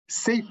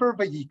Sefer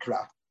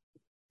Vayikra,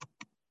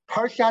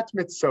 Parshat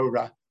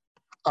Mitzorah,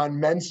 on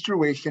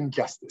menstruation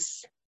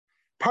justice.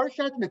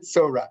 Parshat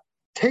Mitzorah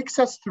takes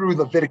us through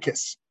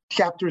Leviticus,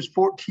 chapters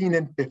 14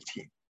 and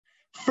 15,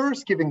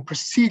 first giving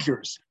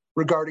procedures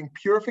regarding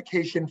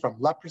purification from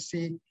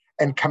leprosy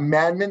and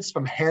commandments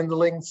from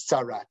handling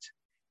sarat,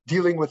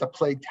 dealing with a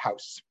plagued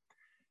house.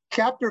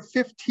 Chapter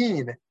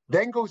 15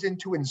 then goes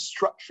into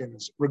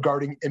instructions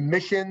regarding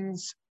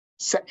emissions,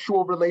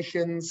 sexual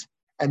relations,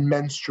 and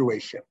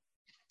menstruation.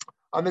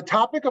 On the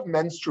topic of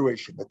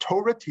menstruation, the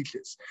Torah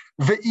teaches,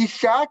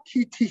 Ve'isha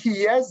ki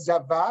tihiyeh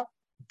zava,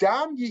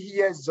 dam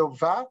yihiyeh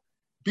zova,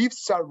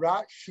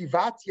 bivsara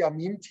shivat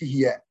yamim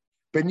tihiyeh,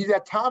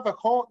 benidata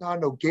v'chol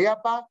ha'nogea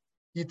ba,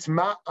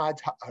 yitma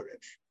ad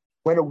ha'arev.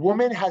 When a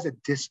woman has a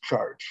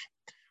discharge,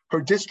 her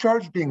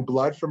discharge being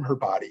blood from her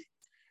body,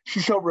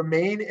 she shall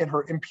remain in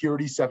her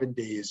impurity 7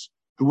 days.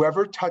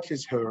 Whoever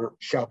touches her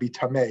shall be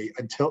tameh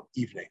until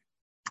evening.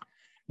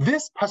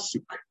 This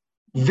pasuk,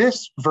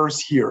 this verse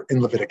here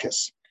in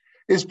Leviticus,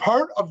 is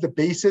part of the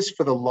basis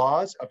for the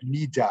laws of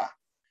Nidah,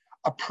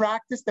 a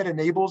practice that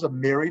enables a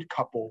married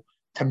couple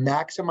to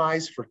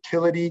maximize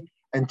fertility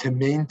and to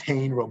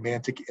maintain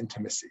romantic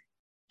intimacy.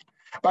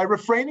 By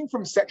refraining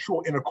from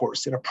sexual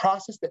intercourse in a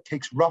process that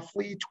takes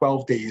roughly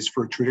 12 days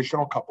for a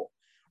traditional couple,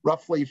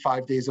 roughly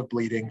 5 days of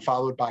bleeding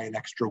followed by an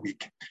extra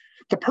week,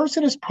 the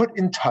person is put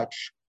in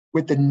touch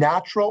with the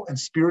natural and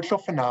spiritual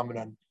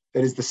phenomenon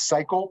that is the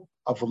cycle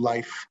of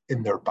life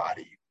in their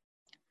body.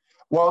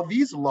 While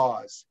these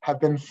laws have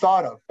been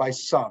thought of by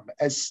some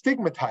as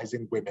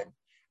stigmatizing women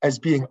as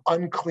being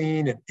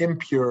unclean and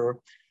impure,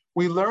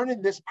 we learn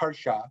in this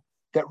parsha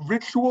that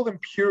ritual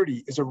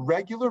impurity is a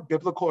regular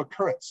biblical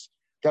occurrence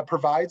that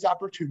provides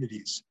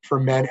opportunities for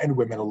men and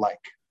women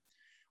alike.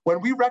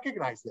 When we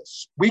recognize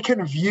this, we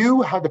can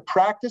view how the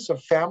practice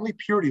of family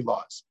purity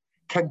laws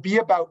can be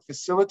about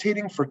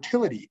facilitating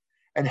fertility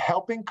and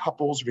helping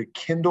couples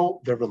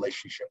rekindle their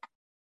relationship.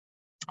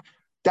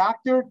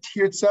 Dr.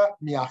 Tirza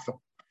Miachim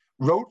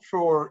wrote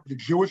for the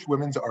Jewish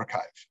Women's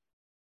Archive.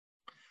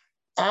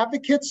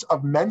 Advocates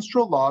of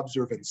menstrual law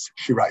observance,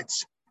 she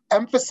writes,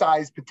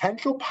 emphasize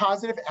potential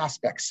positive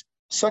aspects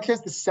such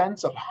as the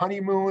sense of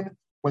honeymoon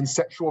when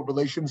sexual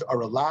relations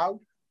are allowed,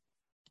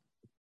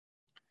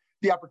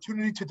 the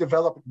opportunity to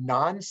develop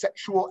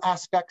non-sexual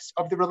aspects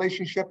of the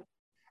relationship,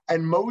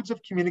 and modes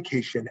of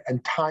communication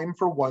and time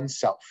for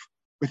oneself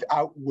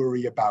without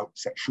worry about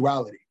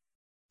sexuality.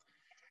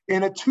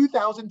 In a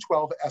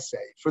 2012 essay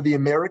for the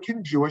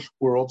American Jewish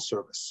World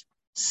Service,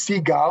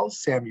 Sigal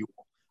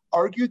Samuel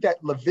argued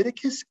that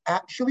Leviticus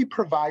actually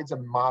provides a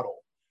model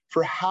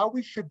for how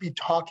we should be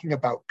talking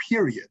about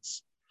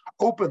periods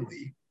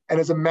openly and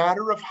as a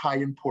matter of high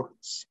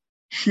importance.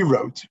 She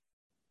wrote,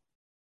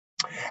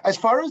 as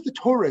far as the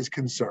Torah is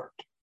concerned,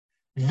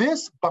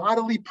 this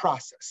bodily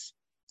process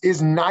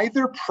is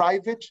neither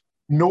private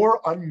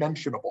nor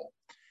unmentionable.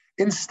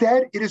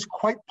 Instead, it is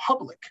quite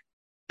public.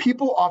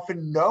 People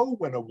often know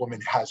when a woman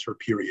has her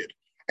period,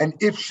 and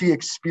if she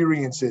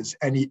experiences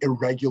any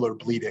irregular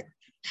bleeding,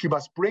 she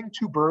must bring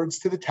 2 birds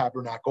to the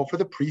tabernacle for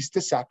the priest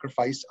to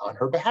sacrifice on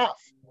her behalf.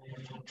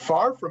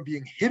 Far from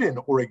being hidden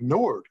or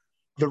ignored,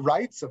 the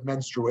rites of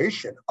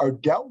menstruation are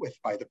dealt with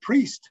by the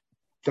priest,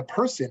 the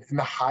person in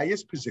the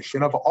highest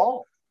position of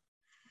all.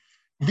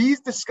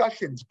 These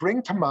discussions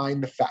bring to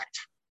mind the fact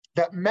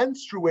that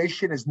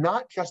menstruation is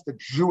not just a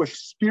Jewish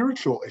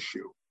spiritual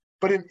issue,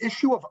 but an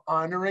issue of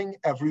honoring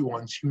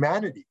everyone's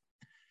humanity.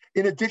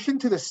 In addition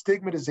to the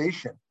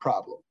stigmatization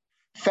problem,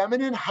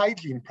 feminine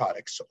hygiene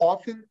products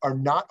often are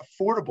not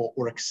affordable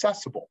or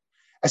accessible,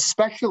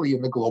 especially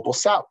in the global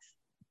South.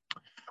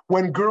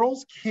 When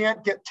girls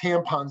can't get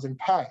tampons and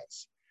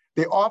pads,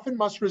 they often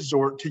must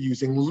resort to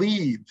using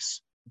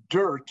leaves,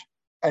 dirt,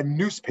 and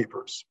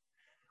newspapers.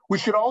 We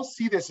should all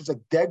see this as a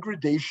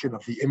degradation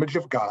of the image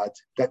of God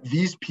that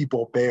these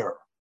people bear.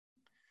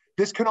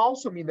 This can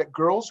also mean that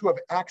girls who have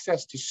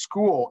access to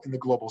school in the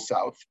global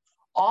South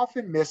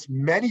often miss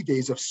many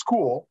days of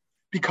school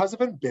because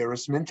of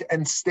embarrassment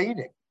and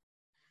staining.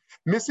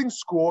 Missing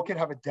school can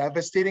have a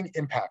devastating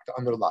impact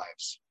on their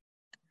lives.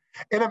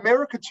 In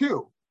America,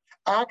 too,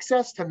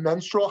 access to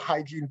menstrual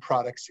hygiene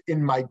products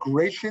in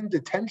migration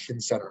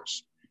detention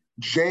centers,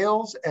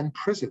 jails and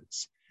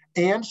prisons,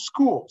 and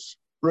schools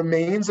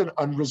remains an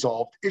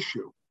unresolved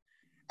issue.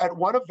 At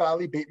one of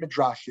Valley Beit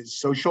Midrash's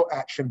social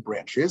action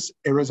branches,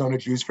 Arizona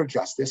Jews for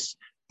Justice,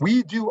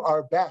 we do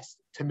our best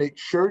to make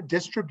sure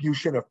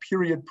distribution of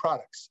period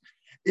products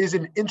is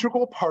an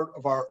integral part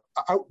of our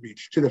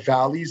outreach to the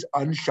Valley's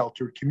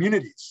unsheltered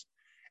communities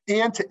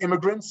and to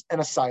immigrants and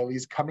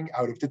asylees coming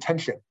out of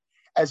detention,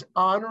 as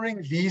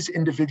honoring these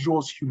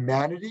individuals'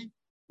 humanity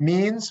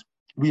means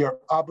we are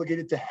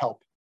obligated to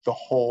help the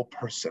whole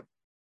person.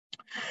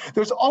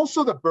 There's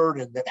also the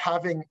burden that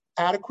having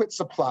adequate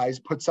supplies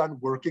puts on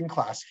working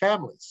class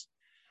families.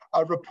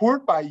 A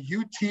report by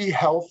UT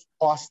Health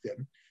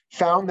Austin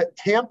found that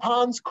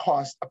tampons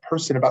cost a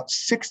person about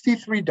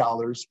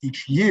 $63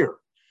 each year,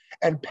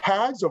 and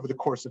pads over the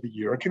course of a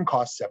year can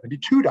cost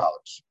 $72.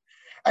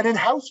 And in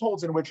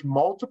households in which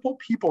multiple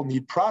people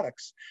need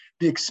products,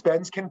 the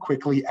expense can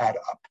quickly add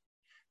up.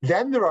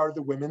 Then there are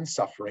the women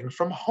suffering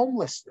from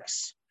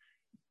homelessness.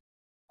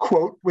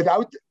 Quote,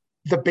 without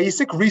the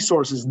basic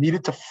resources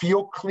needed to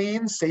feel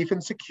clean, safe,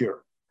 and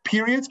secure,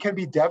 periods can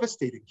be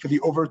devastating for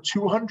the over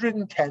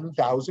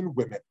 210,000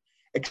 women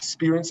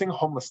experiencing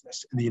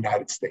homelessness in the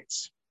United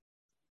States.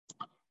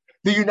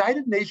 The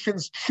United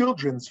Nations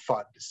Children's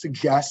Fund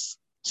suggests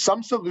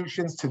some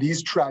solutions to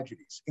these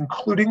tragedies,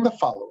 including the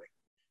following.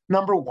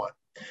 Number one,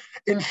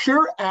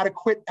 ensure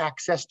adequate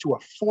access to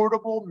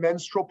affordable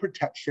menstrual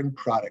protection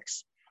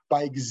products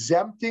by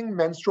exempting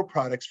menstrual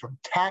products from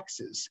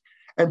taxes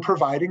and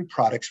providing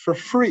products for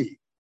free.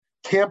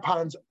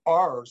 Tampons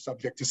are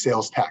subject to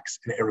sales tax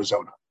in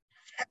Arizona.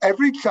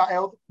 Every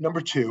child,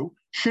 number two,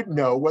 should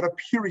know what a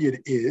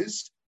period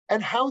is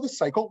and how the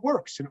cycle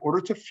works in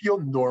order to feel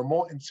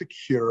normal and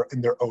secure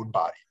in their own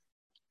body.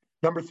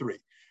 Number three,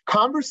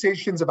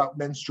 conversations about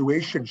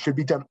menstruation should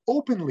be done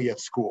openly at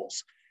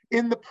schools,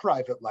 in the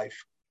private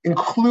life,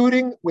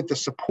 including with the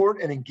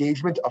support and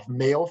engagement of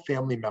male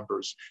family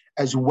members,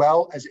 as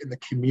well as in the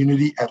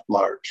community at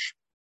large.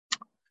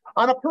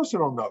 On a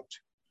personal note,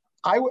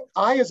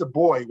 I as a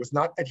boy was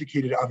not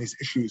educated on these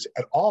issues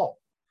at all.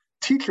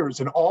 Teachers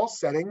in all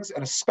settings,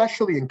 and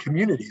especially in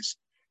communities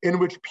in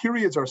which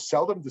periods are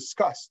seldom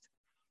discussed,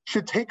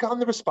 should take on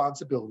the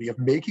responsibility of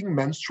making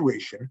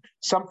menstruation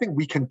something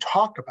we can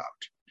talk about.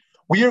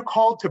 We are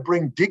called to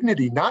bring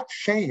dignity, not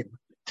shame,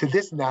 to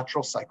this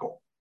natural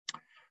cycle.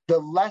 The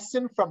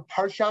lesson from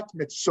Parshat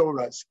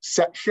Metzorah's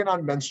section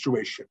on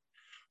menstruation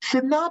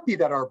should not be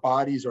that our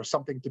bodies are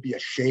something to be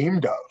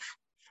ashamed of.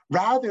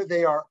 Rather,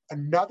 they are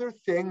another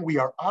thing we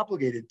are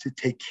obligated to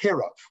take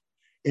care of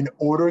in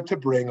order to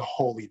bring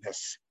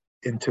holiness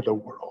into the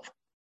world.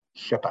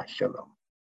 Shabbat Shalom.